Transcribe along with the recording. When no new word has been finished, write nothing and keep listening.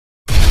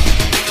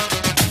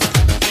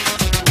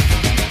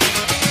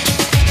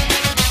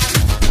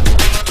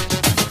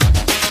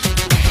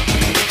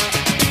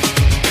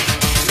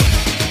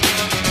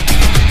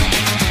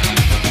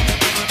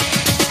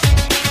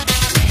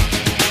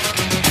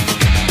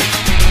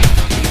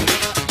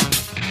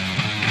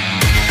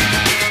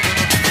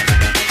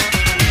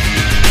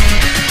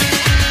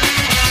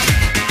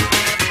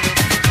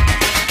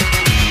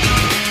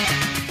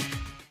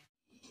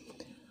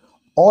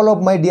All of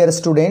my dear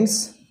students,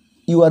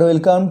 you are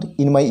welcomed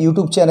in my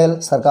YouTube channel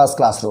Sarkar's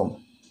Classroom,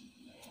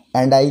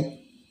 and I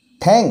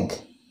thank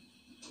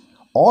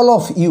all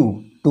of you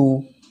to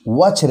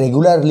watch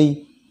regularly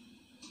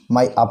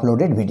my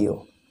uploaded video.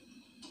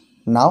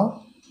 Now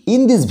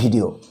in this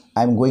video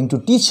I am going to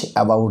teach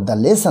about the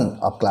lesson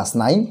of class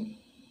 9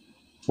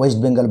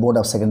 West Bengal Board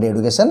of Secondary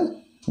Education.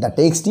 The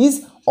text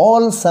is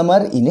All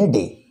Summer in a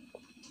Day,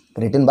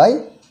 written by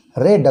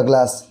Ray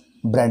Douglas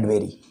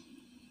Bradbury.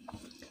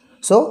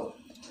 So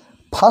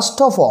first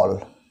of all,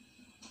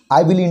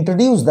 I will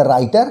introduce the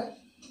writer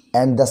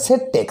and the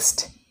said text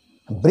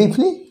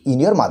briefly in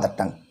your mother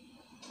tongue.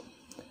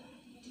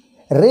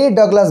 Ray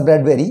Douglas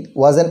Bradbury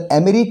was an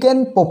American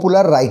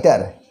popular writer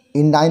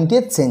in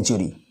 19th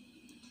century.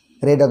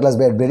 Ray Douglas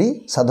Bradbury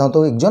সাধারণত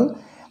একজন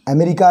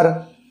আমেরিকার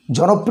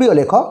জনপ্রিয়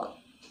লেখক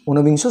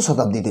 19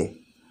 শতাব্দীতে।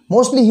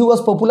 Mostly he was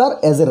popular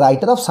as a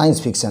writer of science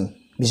fiction.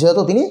 বিশেষত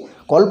তিনি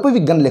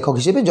কল্পবিজ্ঞান লেখক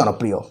হিসেবে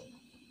জনপ্রিয়।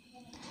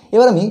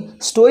 এবার আমি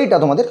স্টোরিটা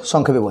তোমাদের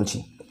সংক্ষেপে বলছি।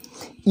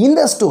 In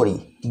the story,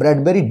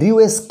 Bradbury drew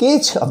a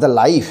sketch of the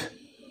life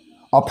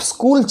of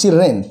school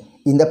children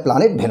in the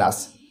planet Venus.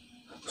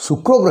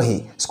 শুক্র গ্রহে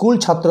স্কুল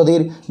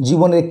ছাত্রদের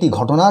জীবনের একটি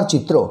ঘটনার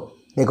চিত্র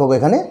লেখক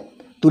এখানে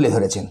তুলে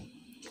ধরেছেন।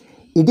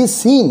 It is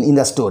seen in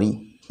the story,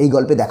 এই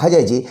গল্পে দেখা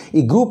যায় যে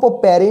a group of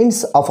parents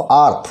of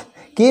Earth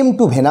came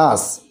to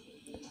Venus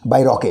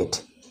by rocket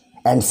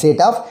and set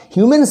up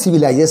human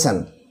civilization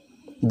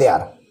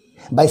there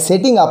by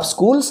setting up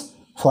schools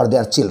for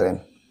their children.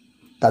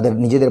 তাদের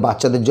নিজেদের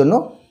বাচ্চাদের জন্য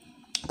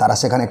তারা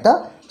সেখানে একটা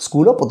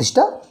স্কুলও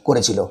প্রতিষ্ঠা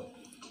করেছিল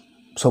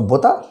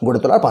সভ্যতা গড়ে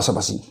তোলার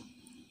পাশাপাশি।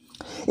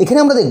 এখানে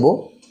আমরা দেখব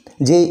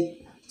যে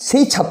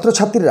সেই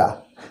ছাত্রছাত্রীরা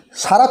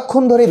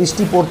সারাক্ষণ ধরে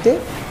বৃষ্টি পড়তে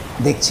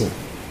দেখছে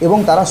এবং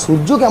তারা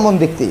সূর্য কেমন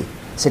দেখতে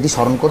সেটি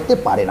স্মরণ করতে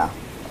পারে না।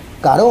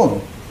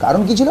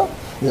 কারণ কি ছিল?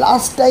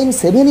 লাস্ট টাইম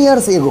 7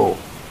 years ago,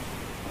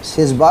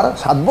 শেষবার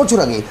 7 বছর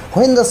আগে,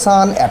 when the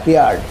sun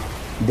appeared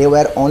they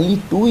were only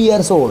 2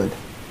 years old,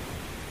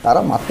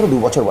 তারা মাত্র 2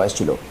 বছর বয়স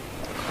ছিল।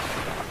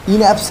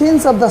 In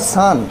absence of the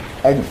sun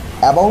and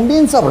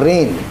abundance of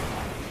rain,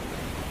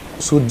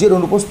 সূর্যের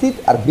অনুপস্থিত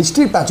আর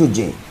বৃষ্টির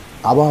প্রাচুর্যে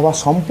আবহাওয়া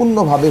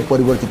সম্পূর্ণভাবে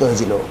পরিবর্তিত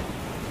হয়েছিল।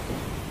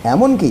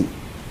 এমনকি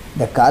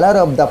the color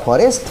of the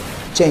forest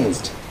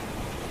changed.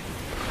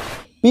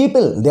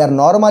 People there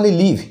normally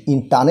live in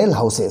tunnel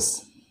houses.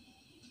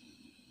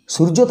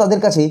 সূর্য তাদের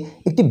কাছে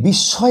একটি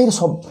বিস্ময়ের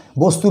সব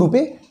বস্তুরূপে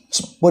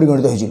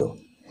পরিগণিত হয়েছিল।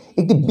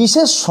 একটি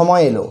বিশেষ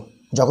সময় এলো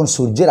যখন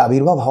সূর্যের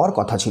আবির্ভাব হওয়ার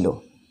কথা ছিল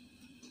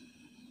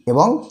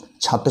এবং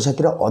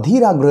ছাত্রছাত্রীরা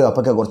অধীর আগ্রহে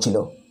অপেক্ষা করছিল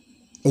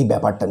এই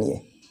ব্যাপারটা নিয়ে।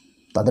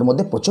 তাদের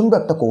মধ্যে প্রচণ্ড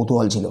একটা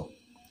কৌতূহল ছিল।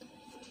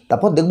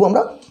 তারপর দেখব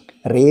আমরা,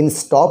 rain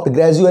stopped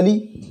gradually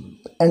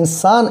and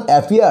sun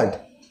appeared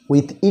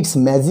with its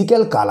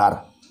magical color.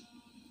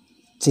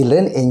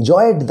 Children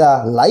enjoyed the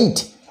light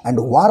and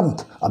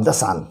warmth of the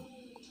sun.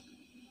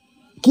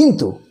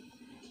 কিন্তু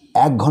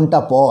 1 ঘন্টা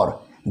পর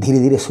ধীরে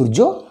ধীরে সূর্য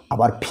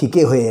আবার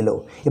ফিকে হয়ে এলো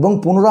এবং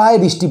পুনরায়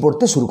বৃষ্টি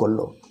পড়তে শুরু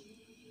করলো।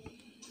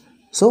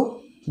 So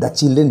the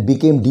children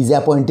became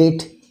disappointed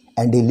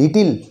and a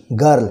little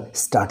girl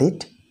started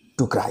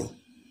to cry.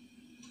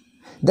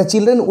 The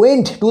children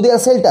went to their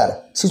shelter.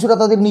 শিশুরা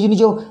তাদের নিজ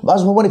নিজ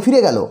বাসভবনে ফিরে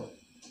গেল।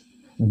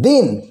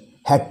 Then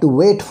had to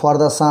wait for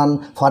the sun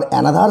for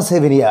another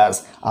 7 years.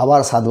 আবার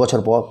 7 বছর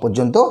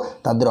পর্যন্ত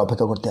তাদের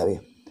অপেক্ষা করতে হবে।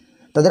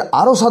 তাদের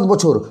আরও 7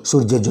 বছর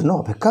সূর্যের জন্য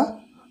অপেক্ষা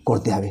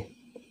করতে হবে।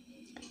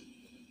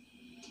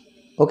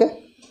 ওকে,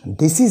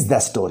 দিস ইজ দ্য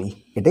স্টোরি।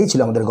 এটাই ছিল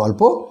আমাদের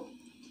গল্প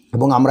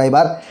এবং আমরা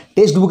এবার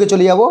টেক্সট বুকে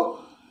চলে যাব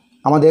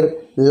আমাদের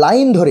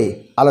লাইন ধরে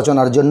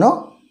আলোচনার জন্য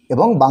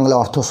এবং বাংলা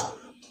অর্থ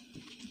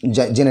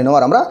জেনে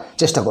নেওয়ার আমরা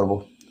চেষ্টা করব।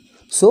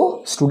 So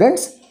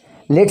students,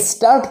 let's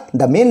start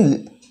the main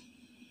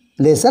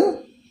lesson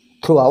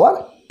through hour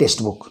text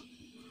book.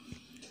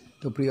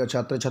 তো প্রিয়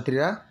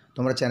ছাত্রছাত্রীরা,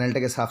 তোমরা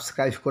চ্যানেলটাকে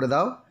সাবস্ক্রাইব করে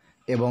দাও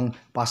এবং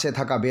পাশে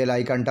থাকা বেল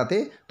আইকনটাতে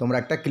তোমরা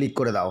একটা ক্লিক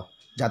করে দাও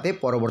যাতে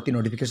পরবর্তী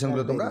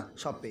নোটিফিকেশনগুলো তোমরা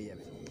সব পেয়ে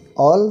যাবে।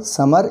 All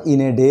summer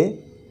in a day,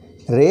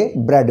 রে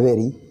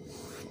ব্র্যাডবেরি।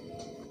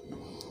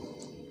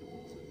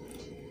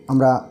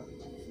 আমরা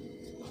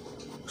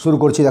শুরু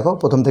করছি, দেখো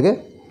প্রথম থেকে।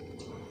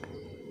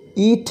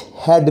 It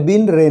had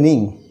been raining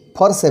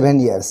for 7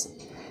 years.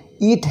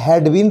 It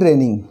had been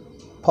raining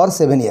for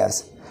 7 years.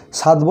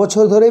 7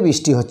 বছর ধরে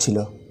বৃষ্টি হচ্ছিল।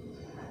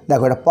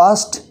 দেখো এটা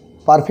পাস্ট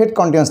পারফেক্ট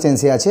কন্টিনিউয়াস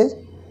টেন্সে আছে,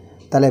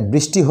 তাহলে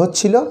বৃষ্টি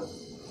হচ্ছিল।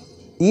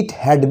 ইট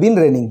হ্যাড বিন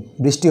রেনিং,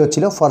 বৃষ্টি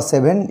হচ্ছিল ফর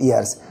 7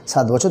 years,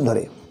 7 বছর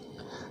ধরে।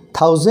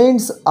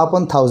 থাউজেন্ডস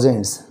আপন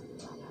থাউজেন্ডস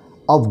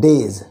অফ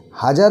ডেজ,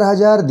 হাজার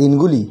হাজার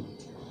দিনগুলি,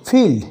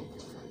 ফিল্ড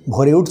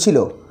ভরে উঠছিল,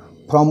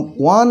 from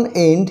one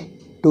and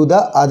to the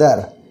other,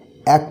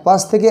 এক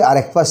পাশ থেকে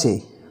আরেক পাশে,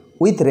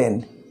 উইথ রেন,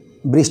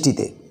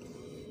 বৃষ্টিতে।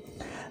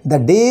 দ্য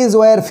ডেজ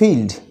ওয়ার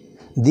ফিল্ড,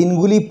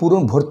 দিনগুলি পুরো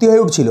ভর্তি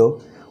হয়ে উঠছিল,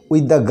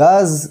 উইথ দ্য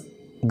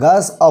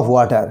গাস অফ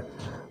ওয়াটার,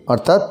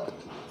 অর্থাৎ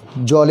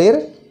জলের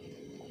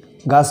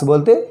গাছ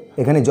বলতে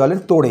এখানে জলের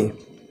তোড়ে,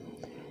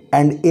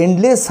 অ্যান্ড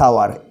এন্ডলেস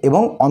শাওয়ার,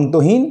 এবং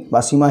অন্তহীন বা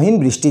সীমাহীন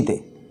বৃষ্টিতে।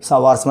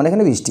 শাওয়ার্স মানে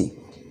এখানে বৃষ্টি।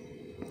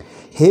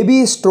 হেভি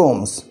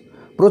স্ট্রমস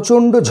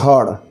প্রচণ্ড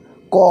ঝড়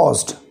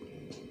কজড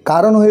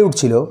কারণ হয়ে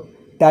উঠছিল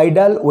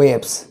টাইডাল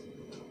ওয়েভস,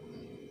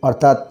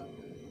 অর্থাৎ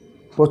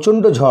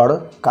প্রচণ্ড ঝড়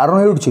কারণ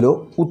হয়ে উঠছিল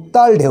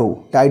উত্তাল ঢেউ,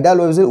 টাইডাল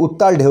ওয়েভসের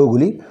উত্তাল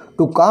ঢেউগুলি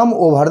to come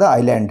over the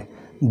island,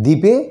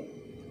 দ্বীপে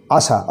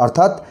আসা,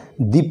 অর্থাৎ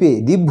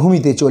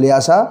দ্বীপভূমিতে চলে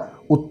আসা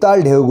উত্তাল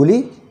ঢেউগুলি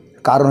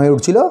কারণ হয়ে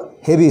উঠছিল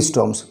হেভি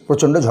স্টর্মস,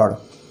 প্রচণ্ড ঝড়।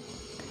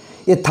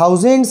 এ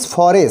thousands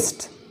forest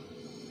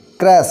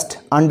crashed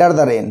under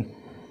the rain,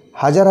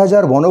 হাজার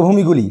হাজার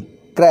বনভূমিগুলি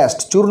ক্র্যাশড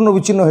চূর্ণ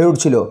বিচ্ছিন্ন হয়ে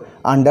উঠছিল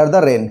আন্ডার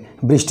দ্য রেন,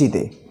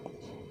 বৃষ্টিতে।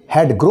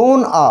 Had grown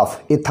up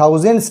A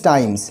thousands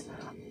Times,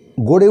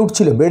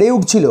 বেড়ে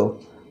উঠছিল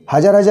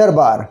হাজার হাজার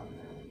বার,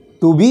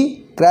 two B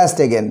crashed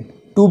again,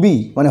 two B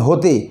মানে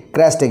হতে,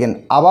 ক্র্যাশড এগেন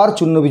আবার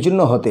চূর্ণ বিচ্ছিন্ন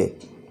হতে।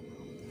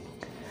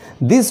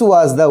 This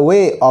was the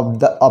way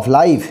of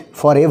life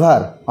for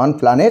ever on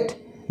planet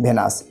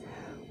venous,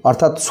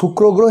 অর্থাৎ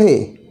শুক্র গ্রহে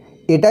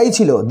এটাই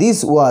ছিল,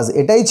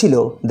 এটাই ছিল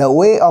দ্য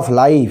ওয়ে অফ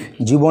লাইফ,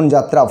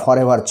 জীবনযাত্রা, ফর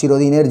এভার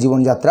চিরদিনের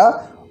জীবনযাত্রা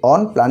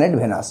অন প্ল্যানেট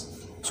ভেনাস,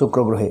 শুক্র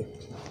গ্রহে।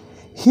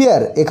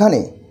 হিয়ার এখানে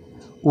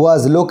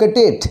ওয়াজ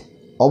লোকেটেড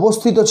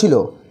অবস্থিত ছিল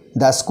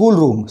দ্য স্কুল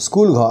রুম,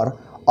 স্কুল ঘর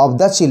অফ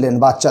দ্য চিলড্রেন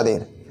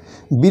বাচ্চাদের,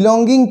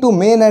 belonging to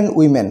men and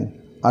women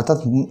অর্থাৎ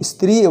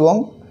স্ত্রী এবং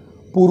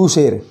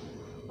পুরুষের,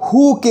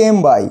 হু কেম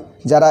বাই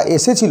যারা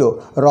এসেছিল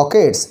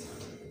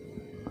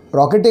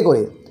রকেটে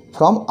করে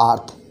ফ্রম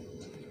আর্থ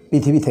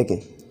পৃথিবী থেকে।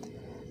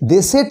 দে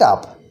সেট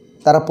আপ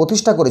তারা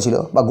প্রতিষ্ঠা করেছিল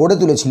বা গড়ে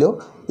তুলেছিল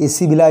এ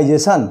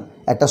সিভিলাইজেশন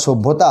একটা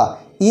সভ্যতা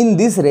ইন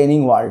দিস রেনিং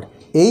ওয়ার্ল্ড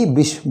এই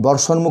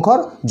বর্ষণমুখর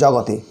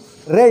জগতে।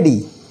 রেডি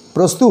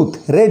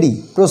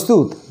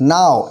প্রস্তুত,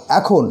 নাও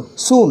এখন,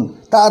 সুন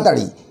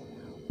তাড়াতাড়ি,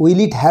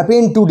 উইল ইট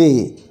হ্যাপেন টুডে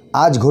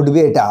আজ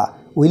ঘটবে এটা,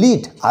 উইল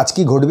ইট আজ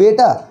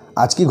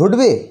কি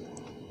ঘটবে,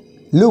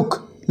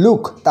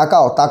 লুক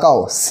তাকাও,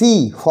 সি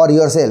ফর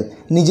ইয়োর সেলফ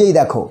নিজেই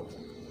দেখো।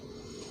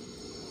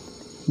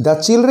 The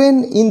children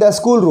in the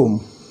school room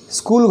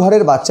school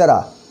ঘরের বাচ্চারা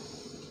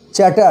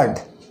চ্যাটার্ড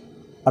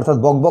অর্থাৎ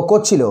বকবক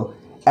করছিল,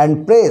 অ্যান্ড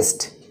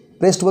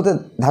প্রেসড বলতে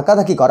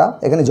ধাক্কাধাক্কি করা,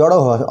 এখানে জড়ো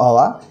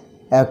হওয়া,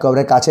 একে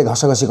অপরের কাছে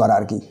ঘষাঘষি করা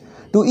আর কি,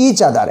 টু ইচ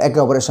আদার একে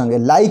অপরের সঙ্গে,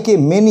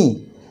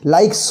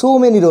 লাইক সো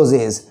মেনি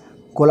রোজেস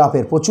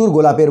প্রচুর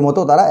গোলাপের মতো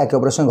তারা একে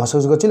অপরের সঙ্গে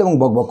ঘষাঘষি করছিল এবং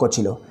বকবক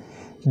করছিল।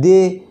 দে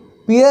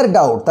পিয়ারড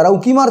আউট তারা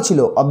উঁকি মারছিল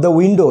অফ দ্য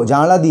উইন্ডো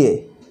জানালা দিয়ে,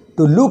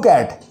 টু লুক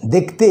অ্যাট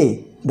দেখতে,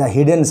 দ্য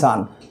হিডেন সান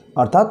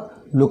অর্থাৎ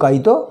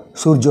লুকায়িত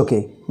সূর্যকে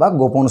বা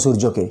গোপন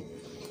সূর্যকে।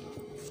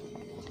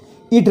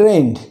 ইট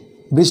রেইনড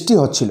বৃষ্টি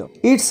হচ্ছিল,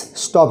 ইটস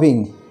স্টপিং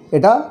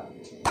এটা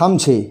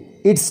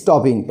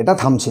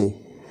থামছে,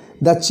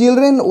 the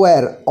children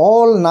wire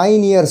all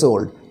 9 years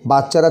old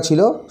বাচ্চারা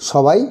ছিল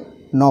সবাই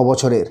 9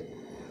 বছরের।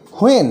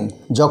 হোয়েন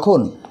যখন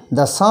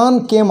দ্য সান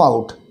কেম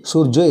আউট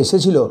সূর্য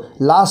এসেছিল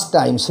লাস্ট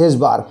টাইম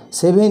শেষবার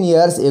 7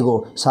 years ago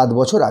 7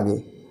 বছর আগে।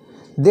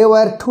 দে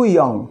ওয়্যার টু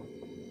ইয়ং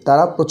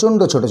তারা প্রচণ্ড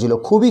ছোট ছিল,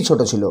 খুবই ছোট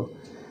ছিল।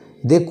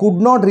 দে কুড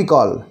নট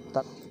রিকল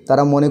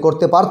তারা মনে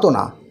করতে পারতো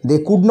না,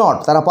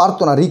 তারা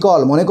পারতো না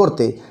রিকল মনে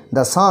করতে,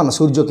 দ্য সান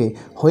সূর্যকে,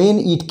 when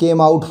it came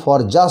out for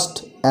just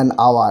an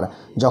hour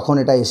যখন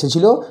এটা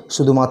এসেছিল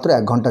শুধুমাত্র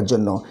 1 ঘন্টার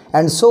জন্য,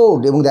 অ্যান্ড শোড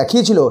এবং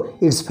দেখিয়েছিল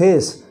ইটস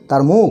ফেস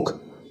তার মুখ,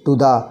 টু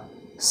দ্য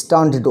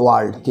স্টান্টেড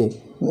ওয়ার্ল্ডকে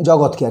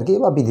জগৎকে আর কি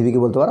বা পৃথিবীকে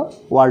বলতে পারো,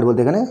 ওয়ার্ল্ড বলতে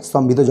এখানে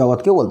স্তম্ভিত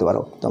জগৎকেও বলতে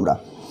পারো তোমরা।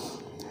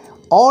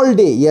 অল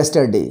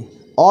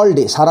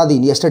ডে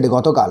সারাদিন, ইয়েস্টারডে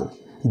গতকাল,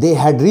 দে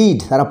হ্যাড রিড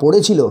তারা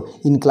পড়েছিল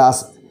ইন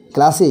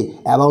ক্লাসে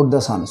অ্যাবাউট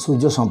দ্য সান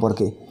সূর্য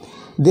সম্পর্কে।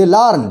 দে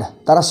লার্নড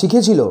তারা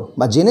শিখেছিল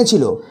বা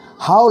জেনেছিল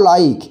হাউ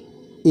লাইক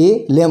এ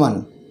লেমন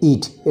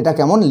ইট এটা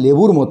কেমন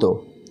লেবুর মতো,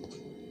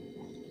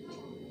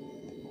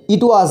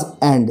 ইট ওয়াজ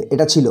অ্যান্ড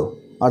এটা ছিল,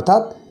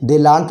 অর্থাৎ দে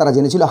লার্ন তারা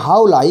জেনেছিল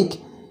হাউ লাইক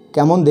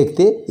কেমন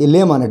দেখতে, এ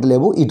লেমন এটা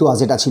লেবু, ইট ওয়াজ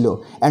এটা ছিল,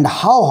 অ্যান্ড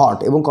হাউ হট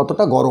এবং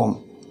কতটা গরম।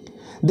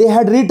 দে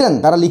হ্যাড রিটেন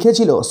তারা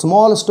লিখেছিল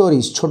স্মল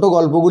স্টোরিজ ছোটো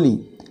গল্পগুলি,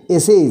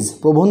 essays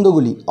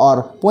প্রবন্ধগুলি, or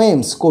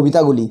poems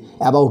কবিতাগুলি,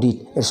 about it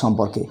এর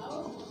সম্পর্কে।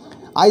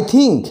 আই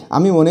থিঙ্ক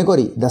আমি মনে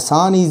করি the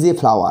sun is a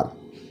flower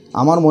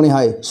আমার মনে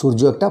হয়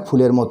সূর্য একটা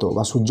ফুলের মতো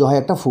বা সূর্য হয়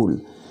একটা ফুল,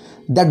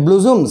 দ্যাট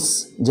ব্লুজমস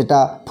যেটা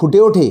ফুটে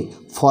ওঠে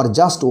ফর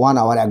জাস্ট 1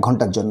 hour 1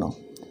 ঘন্টার জন্য।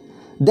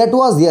 দ্যাট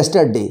ওয়াজ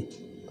ইয়েস্টারডে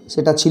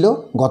সেটা ছিল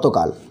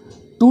গতকাল।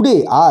 টুডে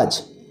আজ,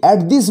 অ্যাট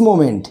দিস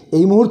মোমেন্ট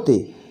এই মুহূর্তে,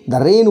 দ্য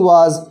রেন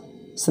ওয়াজ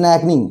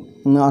স্ন্যাকনিং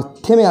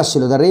থেমে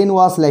আসছিল, দ্য রেন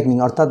ওয়াজ স্ল্যাকনিং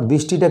অর্থাৎ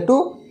বৃষ্টিটা একটু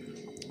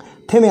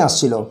থেমে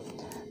আসছিল।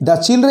 The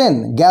children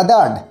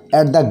gathered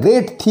at the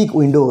great thick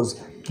Windows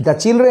the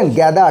children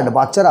gathered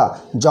বাচ্চারা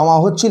জমা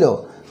হচ্ছিল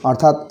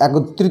অর্থাৎ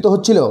একত্রিত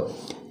হচ্ছিল,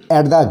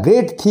 at the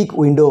great thick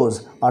Windows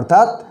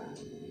অর্থাৎ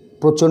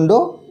প্রচণ্ড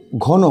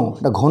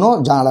ঘন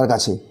জানালার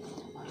কাছে।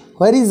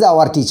 হোয়ার ইজ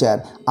আওয়ার টিচার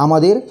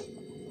আমাদের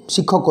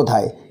শিক্ষক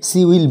কোথায়, সি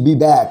উইল বি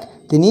ব্যাক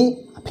তিনি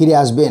ফিরে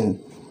আসবেন,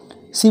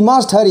 সি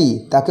মাস্ট হারি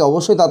তাকে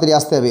অবশ্যই তাড়াতাড়ি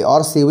আসতে হবে,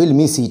 or C will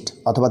miss it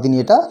অথবা তিনি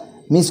এটা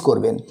মিস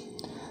করবেন।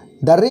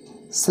 দ্য রেন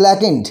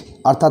স্ল্যাকেন্ড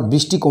অর্থাৎ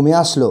বৃষ্টি কমে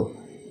আসলো,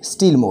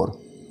 স্টিল মোর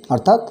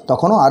অর্থাৎ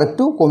তখনও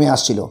আরেকটু কমে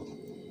আসছিল,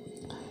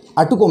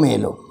 আরেকটু কমে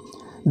এলো।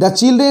 দ্য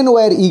চিলড্রেন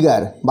ওয়্যার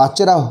ইগার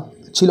বাচ্চারা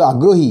ছিল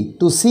আগ্রহী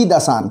টু সি দ্য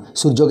সান,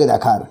 সূর্যকে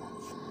দেখার।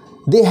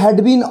 They had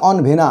been on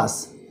venous,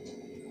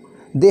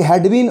 they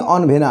had been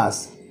on venous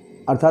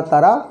অর্থাৎ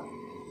তারা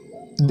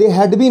they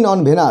had been on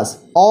venous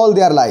all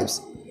their lives,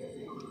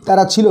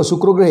 তারা ছিল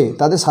শুক্রগ্রহে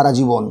তাদের সারা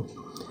জীবন।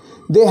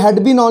 They had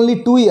been only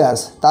 2 years,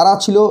 তারা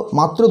ছিল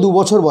মাত্র 2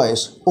 বছর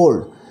বয়স,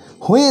 old,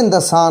 when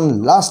the sun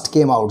last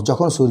came out,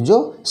 যখন সূর্য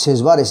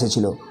শেষবার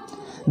এসেছিল।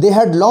 দে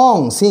হ্যাড লং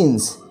সিন্স,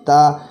 তা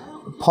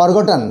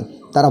ফরগটন,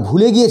 তারা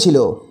ভুলে গিয়েছিল,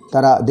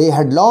 তারা they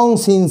had long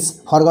since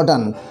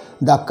forgotten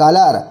the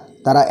colour,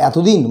 তারা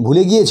এতদিন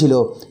ভুলে গিয়েছিল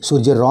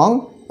সূর্যের রং,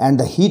 and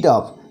the heat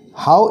of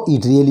how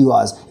it really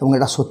ওয়াজ, এবং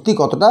এটা সত্যি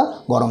কতটা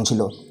গরম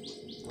ছিল।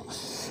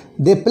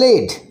 দে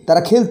প্লেড,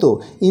 তারা খেলতো,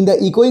 ইন দ্য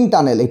ইকোয়িং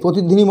টানেল, এই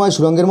প্রতিধ্বনিময়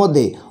সুড়ঙ্গের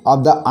মধ্যে, অফ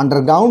দ্য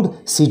আন্ডারগ্রাউন্ড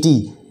সিটি,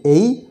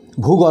 এই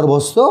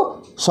ভূগর্ভস্থ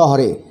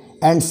শহরে,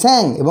 অ্যান্ড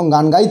স্যাং, এবং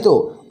গান গাইতো,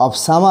 অফ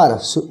সামার,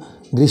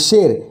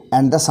 গ্রীষ্মের,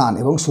 অ্যান্ড দ্য সান,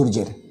 এবং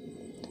সূর্যের।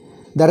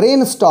 দ্য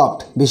রেন স্টপড,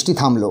 বৃষ্টি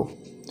থামলো।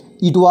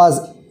 ইট ওয়াজ,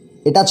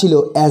 এটা ছিল,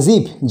 অ্যাজ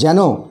ইফ, যেন,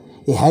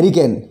 এ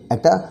হ্যারিকেন,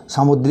 একটা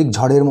সামুদ্রিক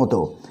ঝড়ের মতো।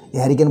 এ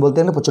হ্যারিকেন বলতে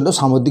গেলে প্রচণ্ড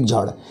সামুদ্রিক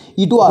ঝড়।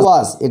 ইট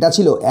ওয়াজ, এটা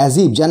ছিল, অ্যাজ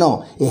ইফ, যেন,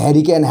 এ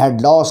hurricane had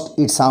lost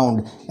it sound,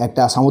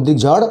 একটা সামুদ্রিক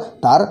ঝড়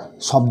তার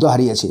শব্দ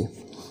হারিয়েছে।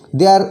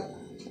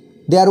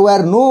 দেয়ার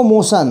ওয়ার নো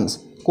মোশনস,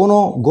 কোনো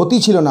গতি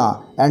ছিল না,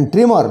 অ্যান্ড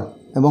ট্রিমর,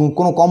 এবং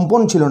কোনো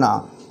কম্পন ছিল না,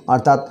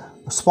 অর্থাৎ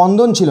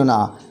স্পন্দন ছিল না,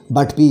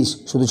 বাট পিস,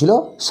 শুধু ছিল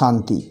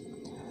শান্তি।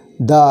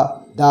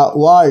 The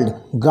world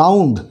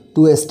ground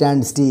two A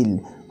stand still,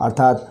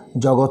 অর্থাৎ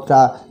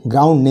জগৎটা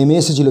গ্রাউন্ড নেমে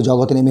এসেছিল,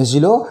 জগতে নেমে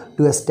এসেছিল,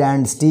 টু এ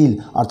স্ট্যান্ড স্টিল,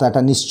 অর্থাৎ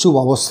একটা নিশ্চুপ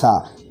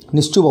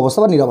অবস্থা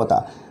বা নীরবতা।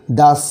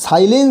 The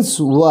silence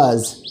was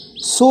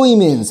so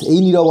immense, এই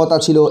নীরবতা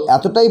ছিল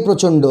এতটাই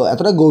প্রচণ্ড,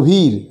 এতটাই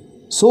গভীর,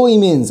 সো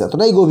ইমেন্স,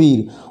 এতটাই গভীর,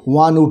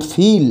 ওয়ান উড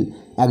ফিল,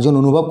 একজন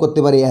অনুভব করতে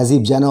পারে, অ্যাজ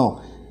ইফ, যেন,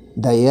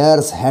 the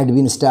years had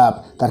been step,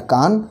 তার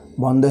কান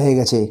বন্ধ হয়ে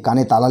গেছে,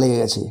 কানে তালা লেগে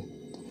গেছে।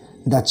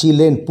 The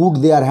children put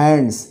their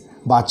hands,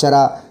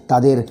 বাচ্চারা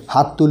তাদের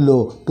হাত তুলল,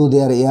 টু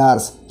দেয়ার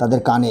ইয়ার্স, তাদের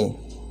কানে,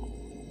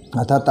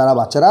 অর্থাৎ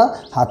বাচ্চারা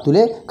হাত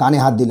তুলে কানে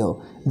হাত দিল।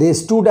 দে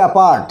স্টুড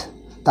অ্যাপার্ট,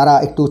 তারা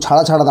একটু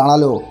ছাড়া ছাড়া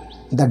দাঁড়ালো।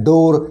 দ্য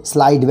ডোর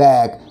স্লাইড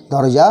ব্যাক,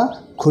 দরজা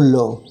খুলল।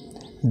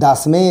 The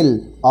smell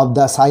of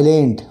the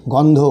silent,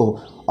 গন্ধ,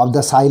 of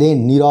the silent,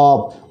 Nirob,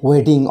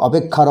 waiting,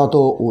 অপেক্ষারত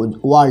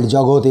world,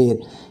 জগতের,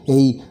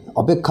 এই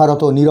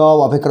অপেক্ষারত, নীরব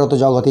অপেক্ষারত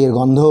জগতের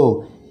গন্ধ,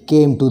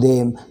 কেম টু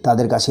দেম,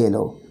 তাদের কাছে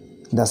এলো।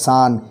 দ্য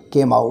সান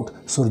কেম আউট,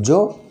 সূর্য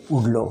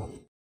উঠল।